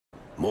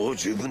もう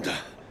十分だ。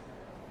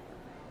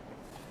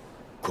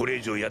これ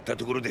以上やった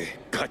ところで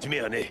勝ち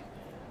目はね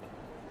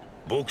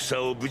ぇ。ボクサ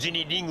ーを無事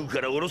にリング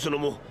から下ろすの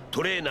も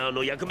トレーナー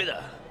の役目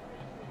だ。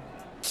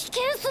棄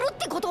権するっ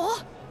てこと？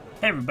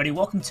 Hey everybody,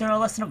 welcome to our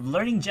lesson of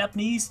learning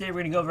Japanese. Today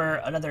we're going to go over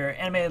another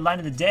animated line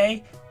of the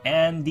day,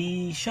 and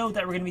the show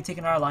that we're going to be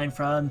taking our line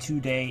from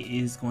today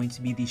is going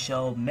to be the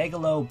show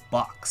Megalo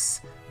Box.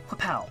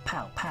 Pow,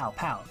 pow, pow,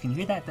 pow. Can you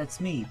hear that? That's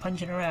me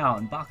punching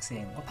around,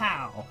 boxing.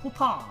 Pow,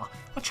 whoopah,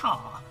 wacha.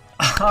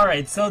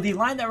 Alright, so the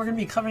line that we're going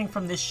to be covering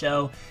from this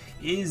show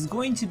is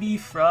going to be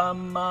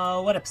from,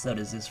 what episode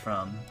is this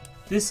from?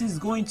 This is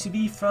going to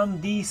be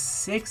from the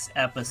 6th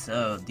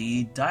episode.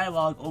 The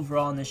dialogue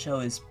overall in the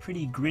show is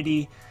pretty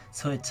gritty,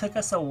 so it took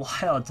us a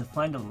while to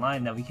find a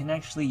line that we can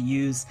actually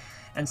use.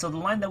 And so the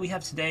line that we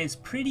have today is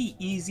pretty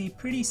easy,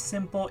 pretty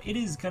simple. It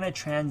is going to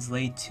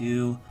translate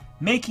to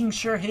making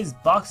sure his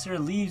boxer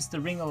leaves the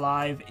ring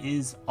alive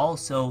is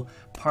also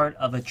part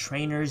of a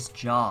trainer's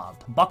job.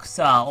 ボク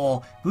サー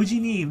を無事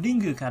にリン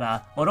グか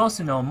ら降ろ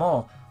すの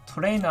も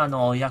トレーナー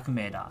の役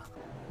目だ。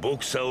ボ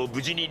クサーを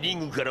無事にリ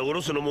ングから下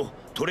ろすのも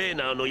トレー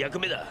ナーの役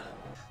目だ。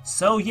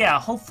So yeah,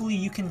 hopefully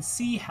you can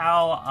see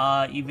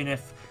how even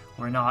if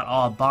we're not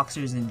all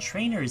boxers and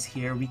trainers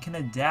here, we can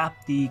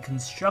adapt the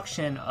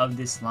construction of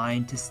this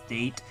line to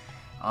state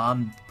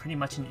pretty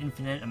much an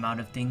infinite amount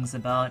of things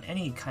about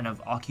any kind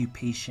of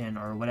occupation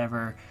or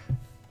whatever,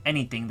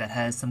 anything that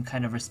has some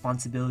kind of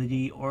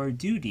responsibility or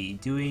duty.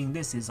 Doing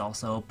this is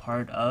also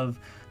part of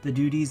the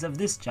duties of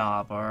this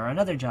job or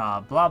another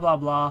job, blah blah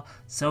blah.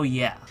 So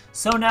yeah.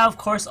 So now of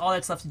course all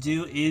that's left to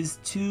do is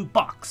to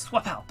box.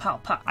 Pow, pow,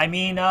 pow. I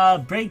mean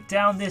break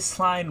down this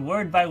line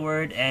word by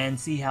word and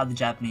see how the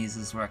Japanese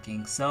is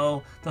working.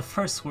 So the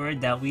first word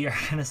that we are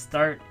gonna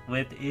start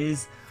with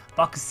is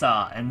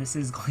bokusa, and this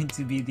is going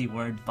to be the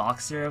word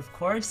boxer, of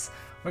course.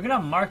 We're gonna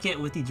mark it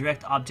with the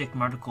direct object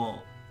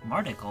particle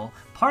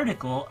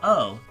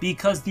o,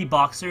 because the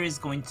boxer is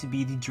going to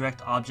be the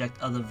direct object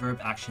of the verb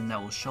action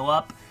that will show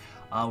up.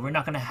 We're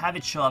not going to have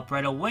it show up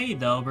right away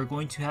though. We're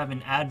going to have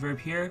an adverb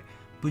here,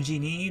 buji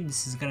ni.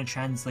 This is going to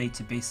translate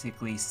to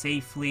basically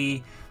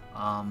safely,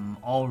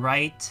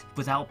 alright,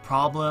 without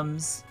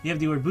problems. You have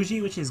the word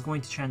buji, which is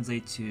going to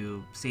translate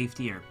to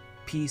safety or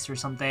peace or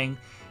something.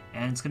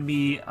 And it's going to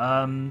be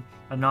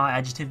a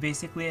non-adjective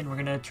basically, and we're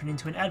going to turn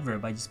into an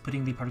adverb by just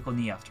putting the particle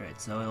ni after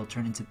it. So it'll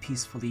turn into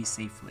peacefully,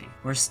 safely.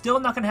 We're still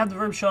not going to have the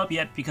verb show up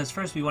yet because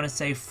first we want to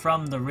say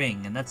from the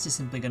ring, and that's just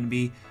simply going to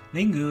be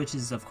ringu, which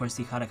is of course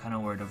the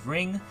katakana word of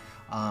ring,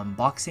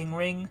 boxing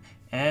ring,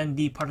 and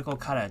the particle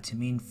kara to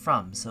mean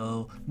from.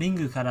 So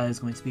ringu kara is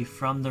going to be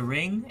from the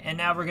ring, and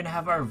now we're going to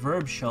have our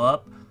verb show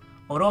up,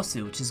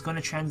 orosu, which is going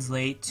to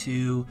translate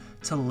to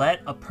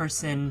let a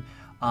person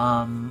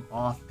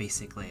off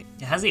basically.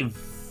 It has a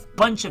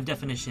bunch of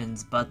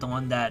definitions, but the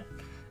one that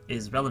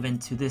is relevant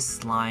to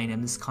this line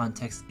and this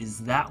context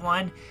is that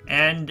one.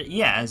 And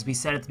yeah, as we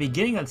said at the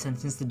beginning of the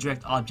sentence, the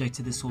direct object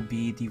to this will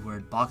be the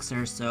word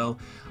boxer. So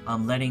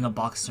letting a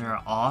boxer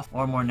off,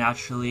 or more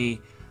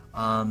naturally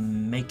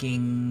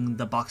making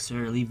the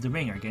boxer leave the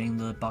ring or getting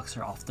the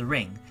boxer off the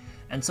ring.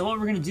 And so what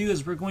we're going to do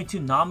is we're going to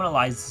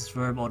nominalize this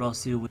verb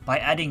orosu by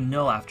adding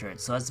no after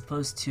it. So as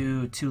opposed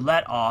to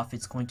let off,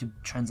 it's going to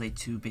translate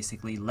to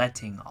basically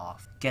letting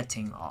off,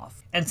 getting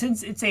off. And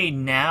since it's a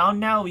noun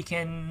now, we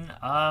can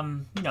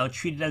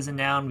treat it as a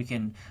noun. We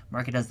can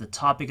mark it as the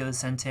topic of the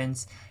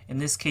sentence. In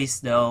this case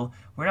though,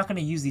 we're not going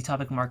to use the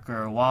topic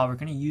marker wa. We're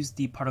going to use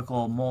the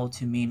particle mo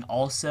to mean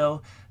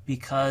also,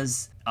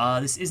 because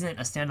this isn't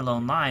a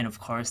standalone line. Of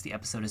course, the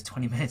episode is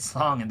 20 minutes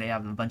long and they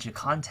have a bunch of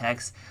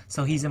context,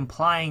 so he's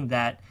implying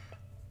that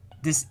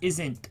this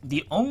isn't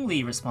the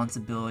only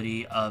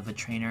responsibility of a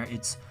trainer,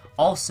 it's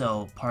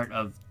also part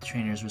of the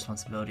trainer's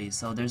responsibilities.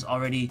 So there's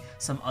already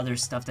some other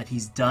stuff that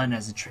he's done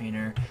as a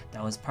trainer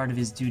that was part of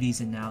his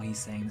duties, and now he's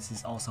saying this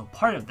is also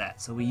part of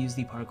that. So we use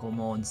the particle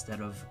mo instead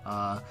of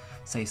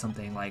say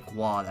something like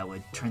wa that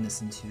would turn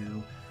this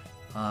into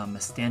a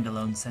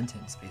standalone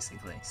sentence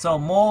basically. So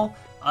mo,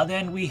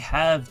 then we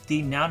have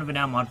the noun of a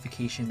noun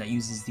modification that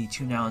uses the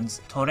two nouns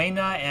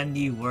toreina and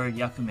the word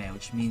yakume,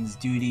 which means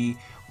duty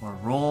or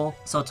role.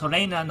 So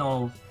toreina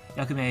no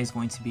yakume is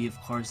going to be, of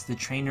course, the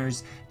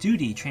trainer's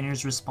duty,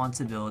 trainer's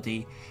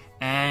responsibility.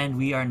 And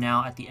we are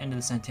now at the end of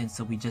the sentence,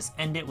 so we just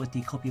end it with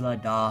the copula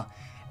da.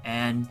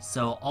 And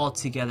so all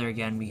together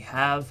again we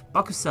have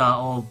bokusa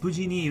o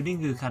buji ni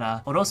ringu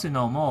kara orosu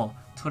no mo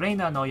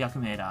toreina no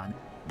yakume da.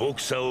 ボ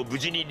クサーを無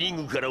事にリ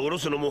ングから下ろ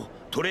すのも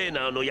トレー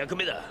ナーの役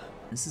目だ。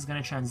This is going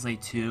to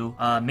translate to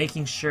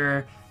making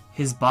sure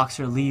his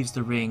boxer leaves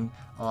the ring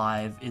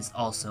alive is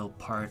also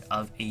part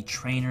of a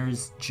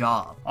trainer's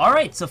job.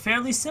 Alright, so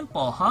fairly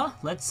simple, huh?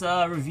 Let's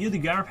review the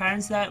grammar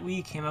patterns that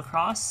we came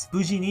across.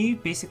 Buji ni,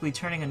 basically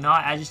turning a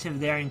not adjective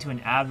there into an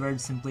adverb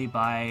simply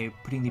by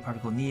putting the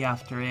particle ni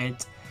after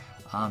it.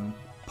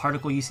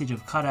 Particle usage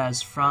of kara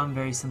as from,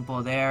 very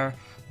simple there.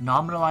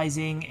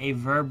 Nominalizing a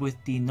verb with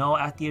the no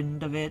at the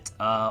end of it.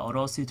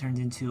 Orosu turns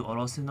into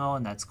orosu no,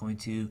 and that's going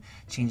to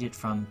change it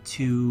from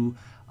to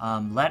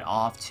let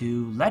off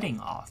to letting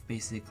off,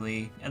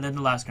 basically. And then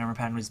the last grammar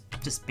pattern was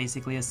just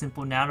basically a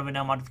simple noun of a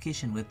noun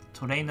modification with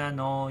トレーナー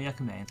の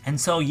役目. And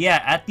so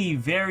yeah, at the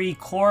very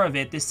core of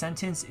it, this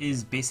sentence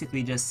is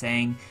basically just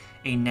saying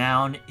a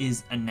noun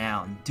is a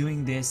noun.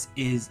 Doing this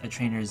is a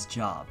trainer's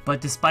job.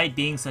 But despite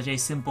being such a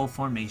simple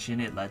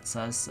formation, it lets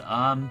us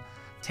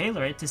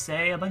tailor it to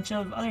say a bunch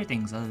of other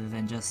things other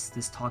than just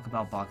this talk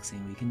about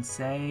boxing. We can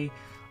say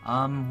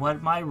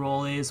what my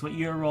role is, what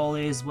your role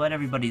is, what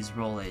everybody's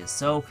role is.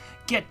 So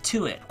get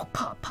to it.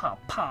 Pa, pa,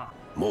 pa.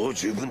 もう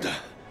十分だ。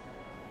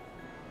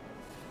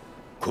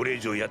これ以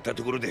上やった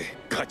ところで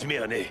勝ち目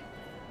はねえ。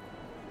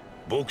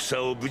ボクサ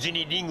ーを無事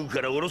にリング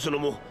から降ろすの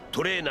も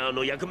トレーナー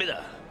の役目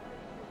だ。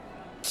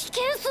棄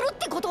権するっ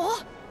てこと？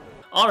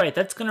 Alright,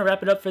 that's gonna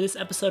wrap it up for this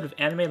episode of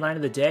Anime Line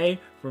of the Day.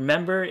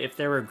 Remember, if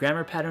there were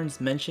grammar patterns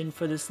mentioned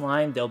for this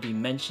line, they'll be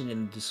mentioned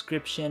in the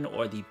description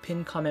or the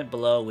pinned comment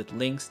below with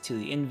links to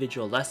the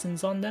individual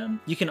lessons on them.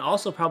 You can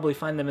also probably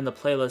find them in the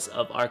playlist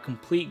of our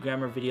complete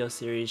grammar video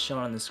series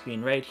shown on the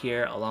screen right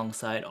here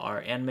alongside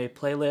our anime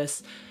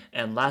playlist.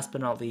 And last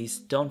but not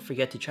least, don't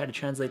forget to try to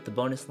translate the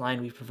bonus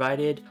line we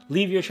provided.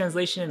 Leave your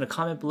translation in a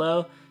comment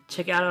below.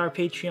 Check out our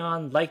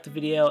Patreon, like the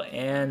video,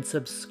 and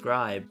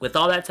subscribe. With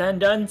all that said and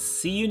done,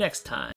 see you next time.